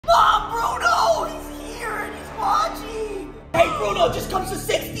Bruno just comes to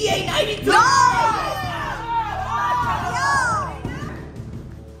 $68.92. No!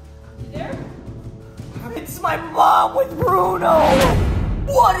 It's my mom with Bruno.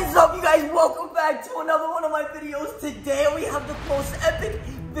 What is up, you guys? Welcome back to another one of my videos. Today we have the most epic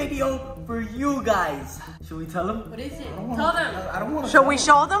video for you guys. Should we tell them? What is it? Tell them. I don't want to. Shall we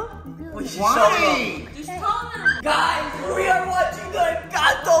show them? We should Why? show them. Just tell them. Guys, we are watching the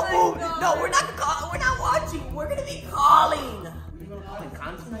Encanto movie. No, we're not watching. We're gonna be calling. You're gonna call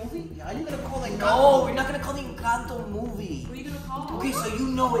Encanto movie? How are you gonna call Encanto? No, we're not gonna call the Encanto movie. Who are you gonna call? Okay, so you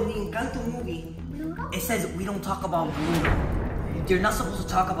know in the Encanto movie, it says we don't talk about Bruno. You're not supposed to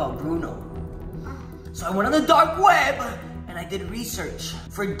talk about Bruno. So I went on the dark web and I did research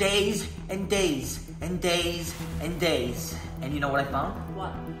for days and days and days and days. And you know what I found?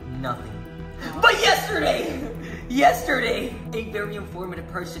 What? Nothing. But yesterday, a very informative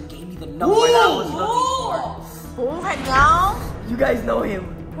person gave me the number that I was looking for. Oh, Heynelm. You guys know him.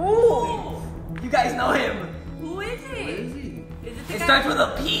 Who? You guys know him. Who is it? Where is he? Is it the It guy? starts with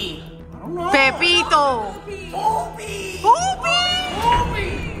a P. I don't know. Pepito. Poopy! Poopy.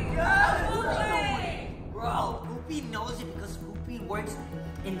 Bro, Poopy knows it because Poopy works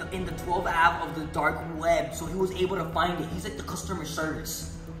in the 12 app of the dark web, so he was able to find it. He's like the customer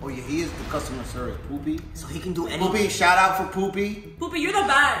service, Oh yeah, he is the customer service. Poopy. so he can do anything. Poopy, shout out for Poopy. Poopy, you're the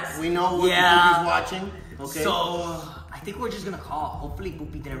best. We know what Yeah. Poopy's watching. Okay. So I think we're just gonna call. Hopefully,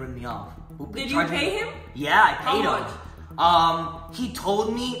 Poopy didn't rip me off. Poopy Did you charged me- pay him? Yeah, I paid How him. much? He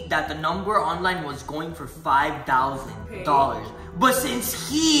told me that the number online was going for $5,000. Okay. But since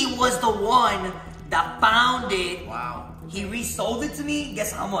he was the one that found it, Wow. he resold it to me.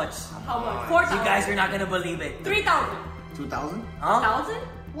 Guess how much? How much? You 4,000. guys are not gonna believe it. 3,000. 2,000? Huh? 1,000?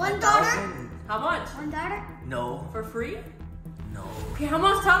 $1. How much? $1. No. For free? No. Okay, how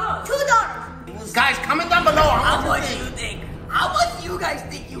much? Tell us. $2. It was, Guys, comment down below. how much do you think? How much do you guys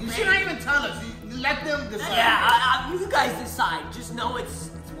think you You paid? should not even tell us. You let them decide. Yeah, you guys decide. Just know it's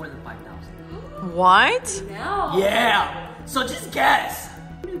more than 5,000. What? No. Yeah. So just guess.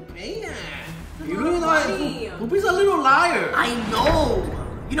 You pay that. You really money. like Poopy's a little liar. I know.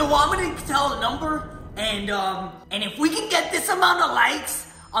 You know what? I'm gonna tell a number, and if we can get this amount of likes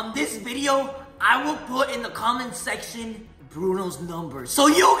on this video, I will put in the comment section Bruno's number, so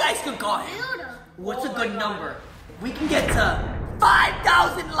you guys can call him. What's a good number? We can get to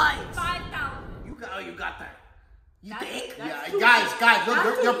 5,000 likes. 5,000. You got that. You think? Yeah, too guys, easy. guys, look,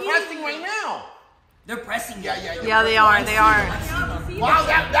 That's they're too pressing easy. right now. They're pressing. Yeah. Yeah, they are. They are. Wow,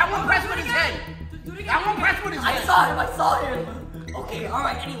 that one pressed with his head. Do it again. That one pressed with his I head. saw him. Okay, all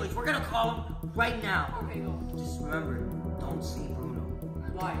right. Anyways, we're gonna call him right now. Okay, go. Just remember, don't say Bruno.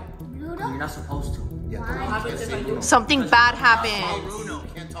 Why? You're not supposed to. Yeah, What happens if I do? Something bad Oh, happened. Bruno.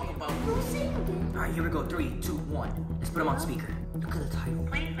 can't talk about All right, here we go. 3, 2, 1. Let's put him on speaker. Look at the title.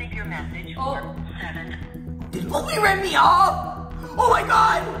 Please leave your message Oh. for 7. Did Poopy rip me off? Oh my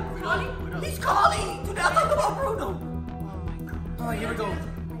God! Calling? He's calling. Do not talk about Bruno. All right, here we go.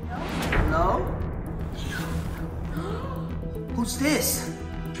 Hello? Who's this?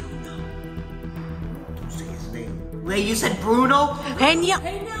 Don't say his name. Wait, you said Bruno? Heynelm.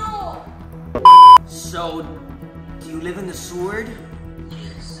 Hey, no. So, do you live in the Sword?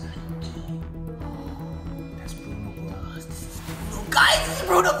 That's Bruno, bro. Oh, guys, this is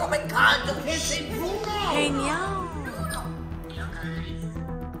Bruno from Encanto. Heynelm.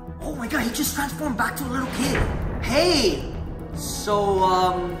 Oh my God, he just transformed back to a little kid. Hey, so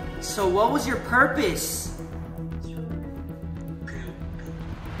what was your purpose?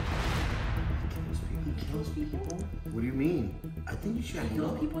 What do you mean? I think you should You know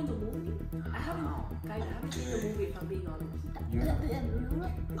know. people in the movie? I haven't seen the movie if I'm being honest.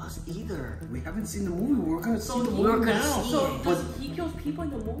 Us either. We haven't seen the movie. We're gonna see the we're movie gonna now. see So it. does he kills people in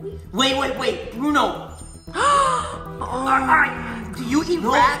the movie? Wait, Bruno. Alright, do you eat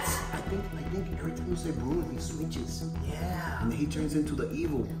rats? I think every time you say Bruno, he switches. Yeah. And then he turns into the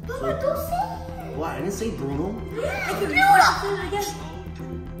evil. What? I didn't say Bruno.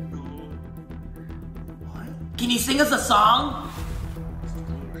 What? Can you sing us a song?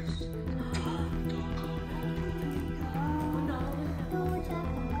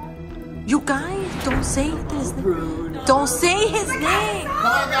 You guys, don't say his name. Don't say his name. Come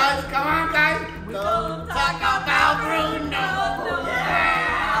on, guys. Come on, guys. Don't talk about Bruno.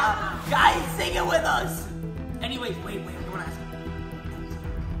 Yeah. Guys, sing it with us. Anyways, wait, I want to ask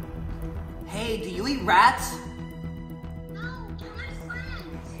you. Hey, do you eat rats?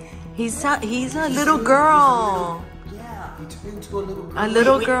 He's a little girl. Yeah. He turned into a little girl. A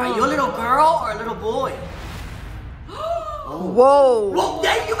little Wait, girl. Are you a little girl or a little boy? Whoa. Well,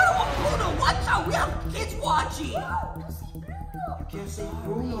 then you better watch Bruno. Watch out. We have kids watching. Can't say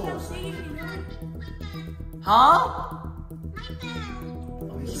Bruno. Huh?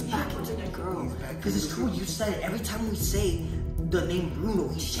 He's back into the girl. Because it's true, you said it. Every time we say the name Bruno,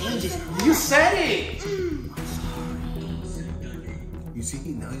 he changes. You said it! You see,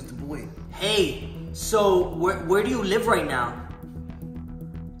 now he's the boy. Hey, so where do you live right now?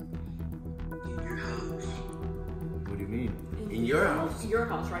 What do you mean? In your house. Your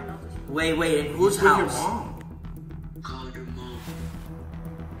house right now. Wait, in whose With your house? mom.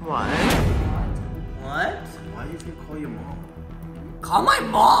 What? What? Why you can call your mom? Call my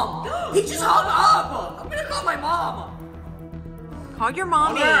mom! He just hung up! I'm gonna call my mom! Call your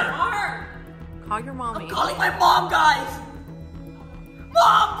mommy. Art. Call your mommy. I'm calling my mom, guys!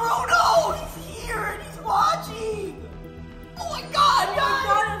 Mom, Bruno! He's here and he's watching! Oh my god,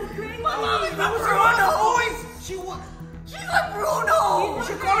 guys! My mom is not Bruno! She's like Bruno! You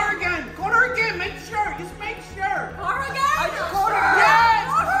should call her again. Call her again. Make sure. Just make sure. Call her again. I just called her! Yes!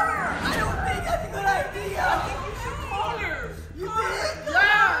 Call her! I don't think that's a good idea! I think you should call her. You did?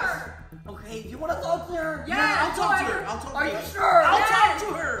 Yes! Okay, you wanna talk to her? Yes, I'll talk to her. I'll talk to her. Are you sure? I'll Yes. talk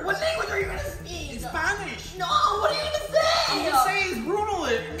to her. What language are you gonna speak? In Spanish. No, what are you gonna say? I'm gonna say it's Bruno.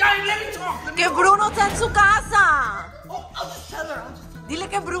 Guys, let me talk. Que Bruno está en su casa. Oh, I'll just tell her. Dile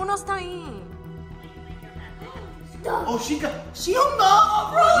que Bruno está ahí. Oh, she hung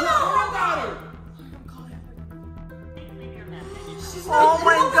up, Bruno! got her. Oh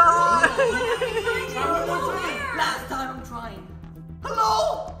my God. Try one more time. Last time I'm trying.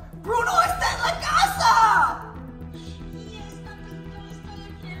 Hello? Bruno está en la casa!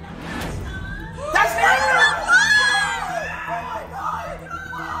 That's her. Oh my god!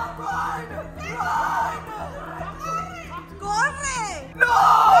 Run! Corre. No! Oh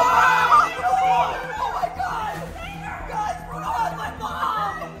my god! Guys, Bruno has my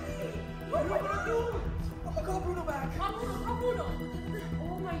mom! What am I gonna do? I'm gonna call Bruno back. Call Bruno.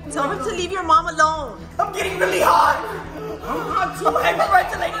 Oh my god. Tell him to leave your mom alone. I'm getting really hot! I'm hot too. I'm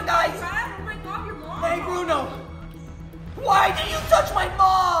hyperventilating, guys! Oh my god, your mom. Hey, Bruno! Why did you touch my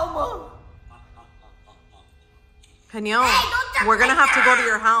mom? Heynelm, we're gonna have to go to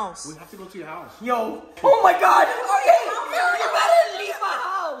your house. We have to go to your house. Yo! Oh my god! Okay, you better leave my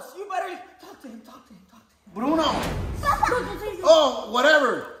house! You better talk to him. Bruno. Oh,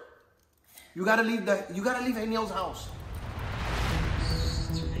 whatever. You gotta leave Heynelm's house.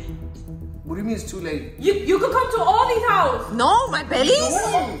 What do you mean it's too late? You could come to Aldi's house. No, my bellies. You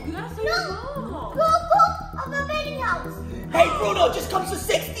gotta say your mom. Hey, Bruno, just comes to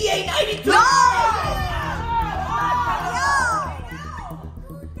 6892. No!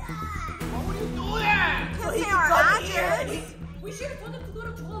 Why would you do that? Can't He say can our come address. here and he- We should have told them to go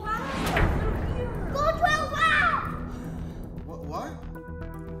to 12 hours. What?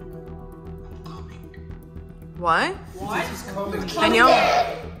 What? What? He's coming. Heynelm,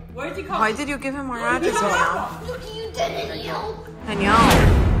 Where did he come? why did you give him our address, Heynelm? You didn't, yo.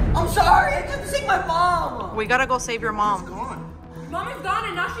 Heynelm, I'm sorry, I couldn't see my mom. we gotta go save your mom. Gone. Mom is gone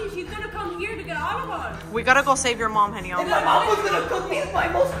and now she's gonna come here to get all of us. We gotta go save your mom, And Heynelm. my mom was gonna cook me my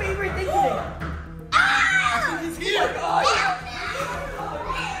most favorite thing today. He's here. Oh my god.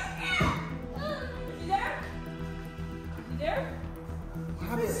 You there? You there?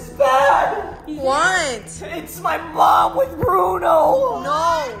 This is bad. What? It's my mom with Bruno.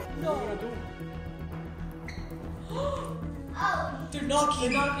 No. They're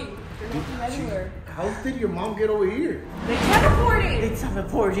knocking. They're knocking everywhere. How did your mom get over here? They teleported. It's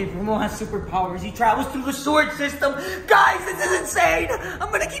teleported. Bruno has superpowers. He travels through the sword system. Guys, this is insane. I'm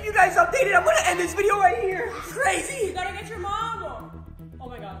gonna keep you guys updated. I'm gonna end this video right here. It's You crazy. gotta get your mom. Oh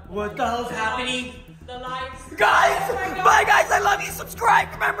my god. What the hell's happening? The lights. Guys, Oh my God. bye guys. I love you. Subscribe.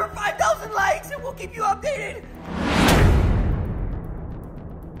 Remember, 5,000 likes and we'll keep you updated.